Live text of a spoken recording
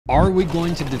Are we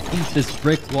going to defeat this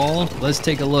brick wall? Let's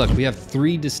take a look. We have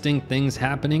three distinct things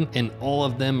happening and all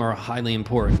of them are highly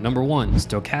important. Number one,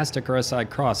 stochastic RSI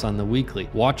cross on the weekly.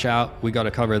 Watch out, we got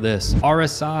to cover this.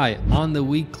 RSI on the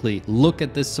weekly. Look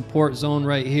at this support zone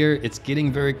right here. It's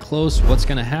getting very close. What's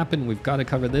going to happen? We've got to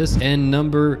cover this. And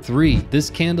number three, this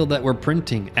candle that we're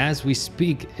printing as we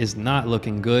speak is not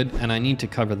looking good and I need to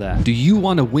cover that. Do you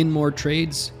want to win more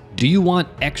trades? Do you want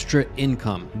extra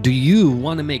income? Do you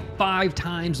want to make 5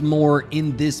 times more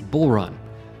in this bull run?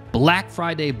 Black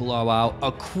Friday blowout,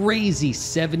 a crazy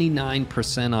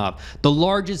 79% off, the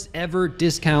largest ever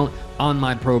discount on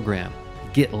my program.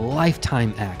 Get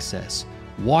lifetime access.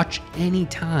 Watch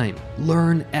anytime.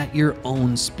 Learn at your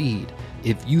own speed.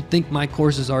 If you think my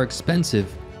courses are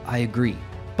expensive, I agree.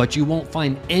 But you won't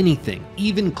find anything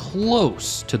even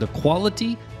close to the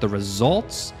quality, the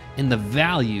results, and the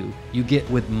value you get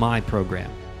with my program.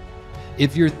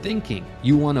 If you're thinking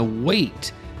you want to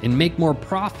wait and make more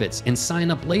profits and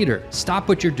sign up later, stop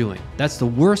what you're doing. That's the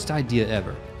worst idea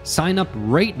ever. Sign up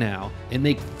right now and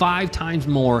make 5 times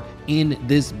more in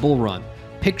this bull run.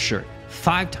 Picture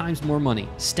 5 times more money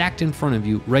stacked in front of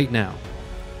you right now.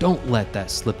 Don't let that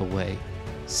slip away.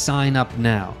 Sign up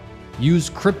now. Use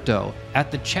crypto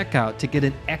at the checkout to get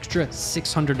an extra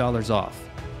 $600 off.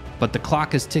 But the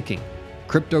clock is ticking.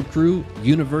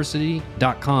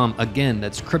 CryptoCrewUniversity.com. Again,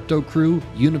 that's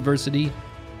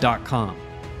CryptoCrewUniversity.com.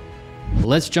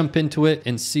 Let's jump into it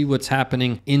and see what's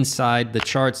happening inside the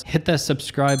charts. Hit that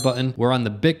subscribe button. We're on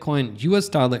the Bitcoin US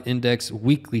dollar index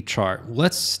weekly chart.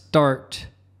 Let's start,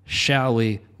 shall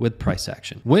we, with price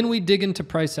action. When we dig into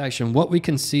price action, what we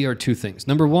can see are 2 things.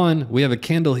 Number one, we have a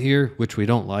candle here, which we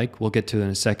don't like. We'll get to it in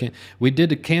a second. We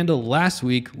did a candle last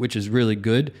week, which is really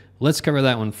good. Let's cover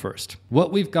that one first.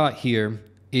 What we've got here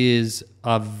is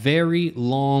a very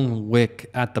long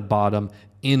wick at the bottom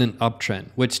in an uptrend,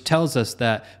 which tells us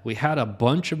that we had a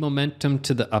bunch of momentum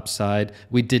to the upside.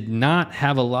 We did not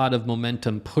have a lot of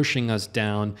momentum pushing us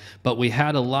down, but we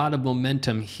had a lot of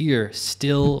momentum here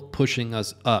still pushing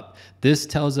us up. This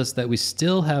tells us that we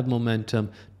still have momentum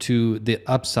to the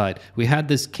upside. We had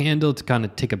this candle to kind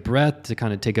of take a breath, to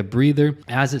kind of take a breather.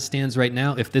 As it stands right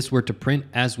now, if this were to print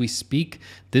as we speak,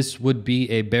 this would be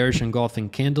a bearish engulfing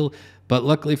candle. But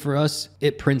luckily for us,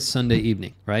 it prints Sunday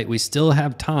evening, right? We still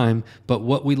have time, but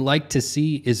what we like to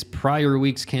see is prior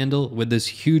week's candle with this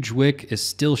huge wick is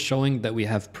still showing that we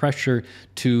have pressure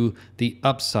to the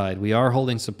upside. We are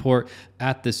holding support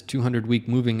at this 200-week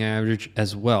moving average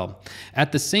as well.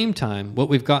 At the same time, what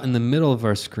we've got in the middle of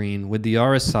our screen with the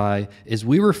RSI is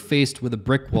we were faced with a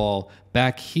brick wall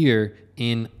back here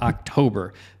in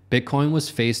October. Bitcoin was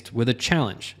faced with a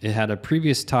challenge. It had a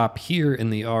previous top here in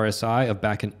the RSI of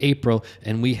back in April,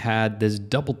 and we had this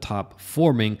double top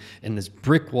forming in this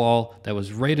brick wall that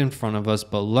was right in front of us,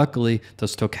 but luckily the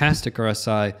stochastic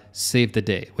RSI saved the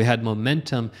day. We had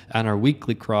momentum on our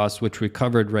weekly cross, which we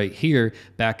covered right here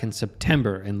back in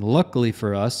September, and luckily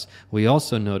for us, we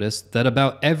also noticed that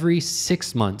about every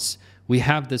 6 months, we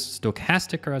have this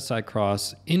stochastic RSI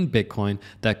cross in Bitcoin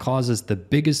that causes the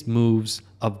biggest moves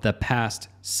of the past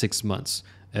 6 months.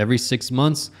 Every 6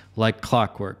 months, like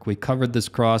clockwork. We covered this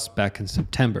cross back in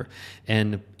September.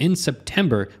 And in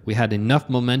September, we had enough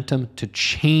momentum to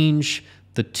change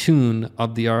the tune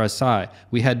of the RSI.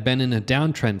 We had been in a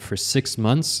downtrend for 6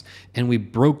 months and we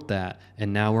broke that.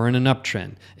 And now we're in an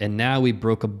uptrend. And now we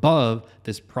broke above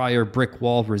this prior brick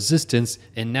wall resistance.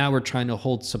 And now we're trying to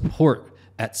hold support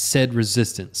at said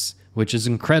resistance, which is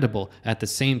incredible at the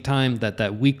same time that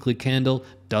that weekly candle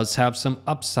does have some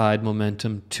upside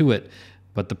momentum to it.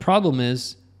 But the problem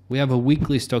is we have a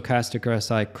weekly stochastic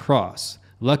RSI cross.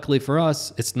 Luckily for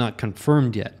us, it's not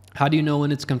confirmed yet. How do you know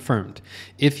when it's confirmed?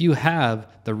 If you have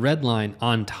the red line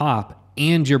on top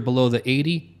and you're below the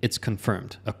 80, it's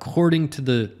confirmed. According to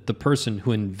the person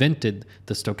who invented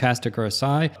the stochastic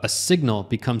RSI, a signal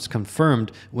becomes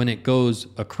confirmed when it goes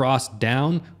across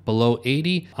down below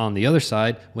 80. On the other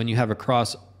side, when you have a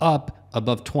cross up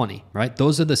above 20, right?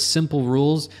 Those are the simple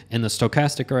rules, and the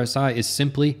stochastic RSI is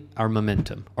simply our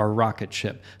momentum, our rocket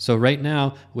ship. So right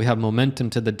now, we have momentum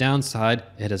to the downside.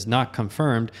 It is not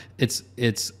confirmed.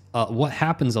 What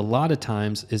happens a lot of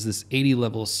times is this 80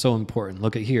 level is so important.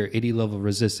 Look at here, 80 level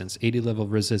resistance, 80 level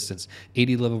resistance,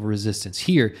 80 level resistance.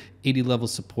 Here, 80 level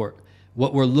support.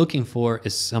 What we're looking for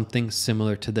is something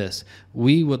similar to this.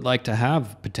 We would like to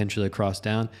have potentially a cross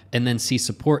down and then see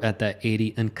support at that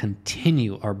 80 and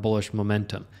continue our bullish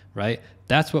momentum, right?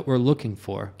 That's what we're looking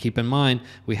for. Keep in mind,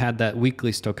 we had that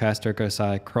weekly stochastic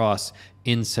RSI cross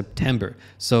in September.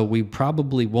 So we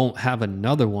probably won't have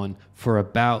another one for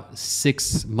about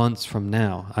 6 months from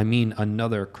now. I mean,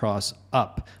 another cross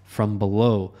up from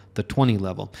below the 20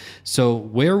 level. So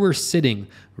where we're sitting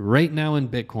right now in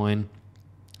Bitcoin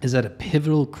is at a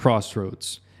pivotal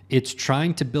crossroads. It's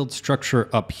trying to build structure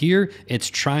up here. It's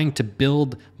trying to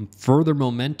build further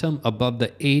momentum above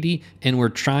the 80. And we're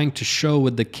trying to show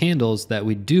with the candles that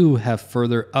we do have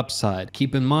further upside.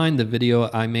 Keep in mind the video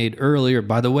I made earlier.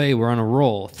 By the way, we're on a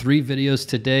roll. 3 videos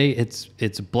today.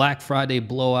 It's Black Friday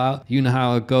blowout. You know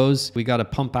how it goes. We got to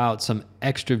pump out some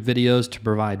extra videos to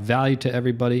provide value to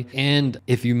everybody. And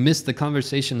if you missed the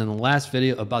conversation in the last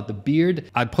video about the beard,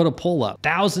 I put a poll up.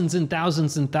 Thousands and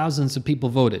thousands and thousands of people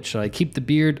voted. Should I keep the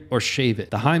beard or shave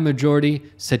it? The high majority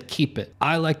said keep it.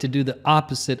 I like to do the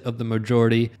opposite of the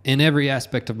majority in every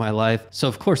aspect of my life. So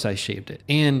of course I shaved it.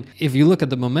 And if you look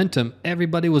at the momentum,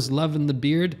 everybody was loving the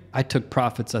beard. I took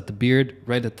profits at the beard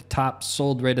right at the top,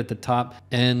 sold right at the top.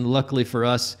 And luckily for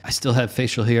us, I still have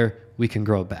facial hair. We can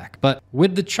grow back. But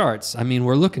with the charts, I mean,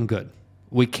 we're looking good.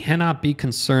 We cannot be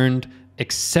concerned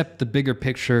except the bigger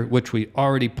picture, which we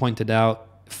already pointed out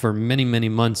for many, many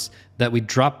months, that we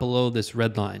drop below this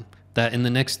red line, that in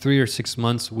the next 3 or 6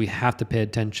 months, we have to pay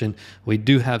attention. We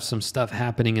do have some stuff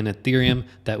happening in Ethereum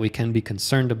that we can be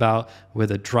concerned about with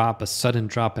a sudden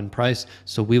drop in price.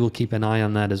 So we will keep an eye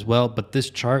on that as well. But this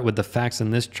chart, with the facts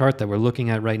in this chart that we're looking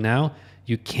at right now,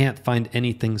 you can't find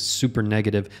anything super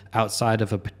negative outside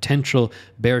of a potential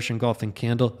bearish engulfing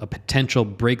candle, a potential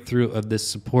breakthrough of this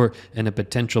support, and a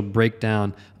potential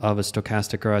breakdown of a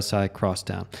stochastic RSI cross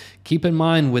down. Keep in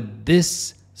mind with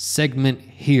this segment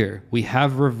here, we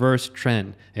have reverse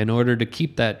trend. In order to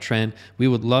keep that trend, we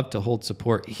would love to hold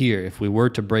support here. If we were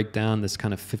to break down this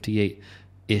kind of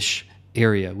 58-ish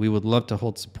area, we would love to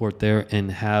hold support there and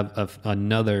have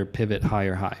another pivot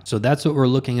higher high. So that's what we're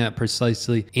looking at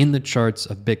precisely in the charts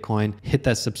of Bitcoin. Hit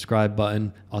that subscribe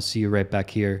button. I'll see you right back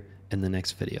here in the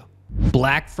next video.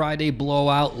 Black Friday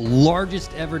blowout,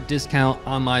 largest ever discount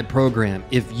on my program.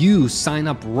 If you sign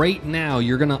up right now,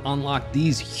 you're gonna unlock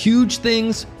these huge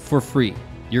things for free.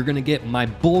 You're gonna get my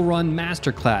Bull Run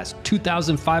Masterclass,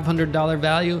 $2,500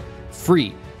 value,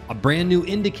 free. A brand new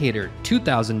indicator,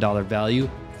 $2,000 value,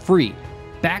 free.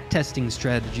 Backtesting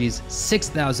strategies,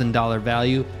 $6,000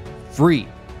 value, free.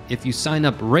 If you sign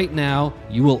up right now,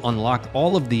 you will unlock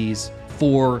all of these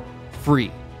for free.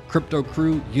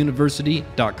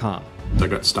 CryptoCrewUniversity.com. I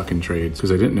got stuck in trades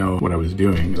because I didn't know what I was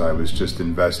doing. I was just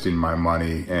investing my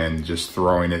money and just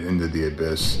throwing it into the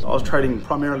abyss. I was trading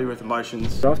primarily with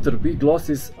emotions. After big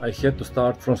losses, I had to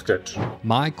start from scratch.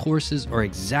 My courses are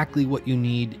exactly what you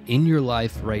need in your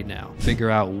life right now. Figure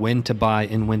out when to buy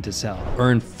and when to sell.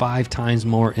 Earn 5 times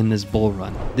more in this bull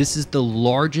run. This is the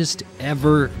largest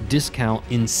ever discount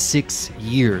in 6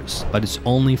 years, but it's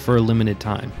only for a limited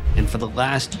time. And for the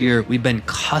last year, we've been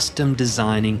custom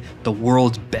designing the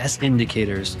world's best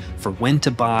indicators for when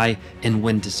to buy and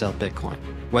when to sell Bitcoin.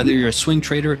 Whether you're a swing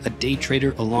trader, a day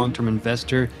trader, a long-term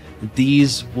investor,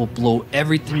 these will blow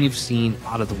everything you've seen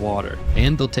out of the water.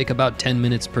 And they'll take about 10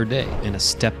 minutes per day in a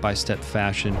step-by-step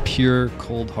fashion, pure,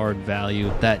 cold, hard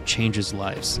value that changes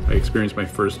lives. I experienced my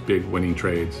first big winning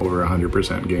trades, over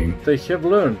 100% gain. I have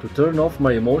learned to turn off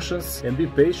my emotions and be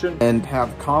patient. And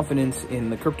have confidence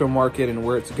in the crypto market and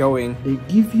where it's going. They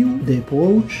give you the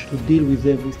approach to deal with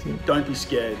everything. Don't be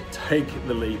scared. Take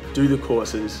the leap. Do the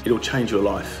courses. It'll change your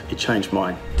life. It changed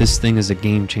mine. This thing is a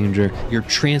game changer. Your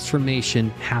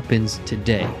transformation happens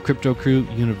today.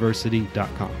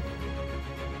 CryptoCrewUniversity.com.